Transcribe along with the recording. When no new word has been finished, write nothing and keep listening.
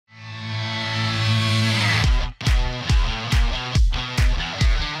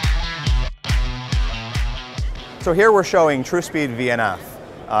So here we're showing TrueSpeed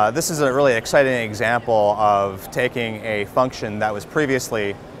VNF. This is a really exciting example of taking a function that was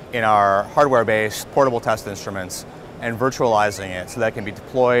previously in our hardware-based portable test instruments and virtualizing it so that it can be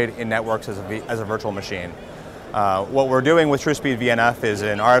deployed in networks as a virtual machine. What we're doing with TrueSpeed VNF is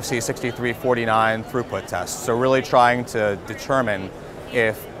an RFC 6349 throughput test. So really trying to determine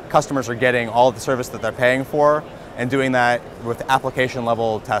if customers are getting all of the service that they're paying for, and doing that with application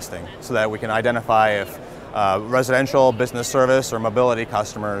level testing so that we can identify if residential, business service, or mobility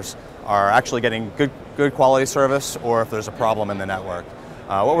customers are actually getting good quality service or if there's a problem in the network.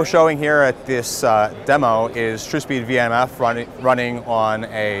 What we're showing here at this demo is TrueSpeed VNF running on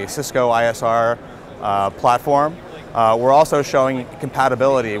a Cisco ISR platform. We're also showing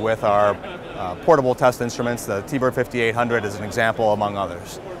compatibility with our portable test instruments. The T-Bird 5800 is an example among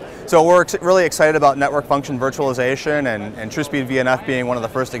others. So we're really excited about network function virtualization and TrueSpeed VNF being one of the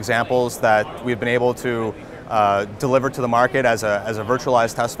first examples that we've been able to deliver to the market as a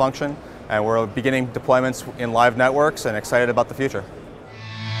virtualized test function. And we're beginning deployments in live networks and excited about the future.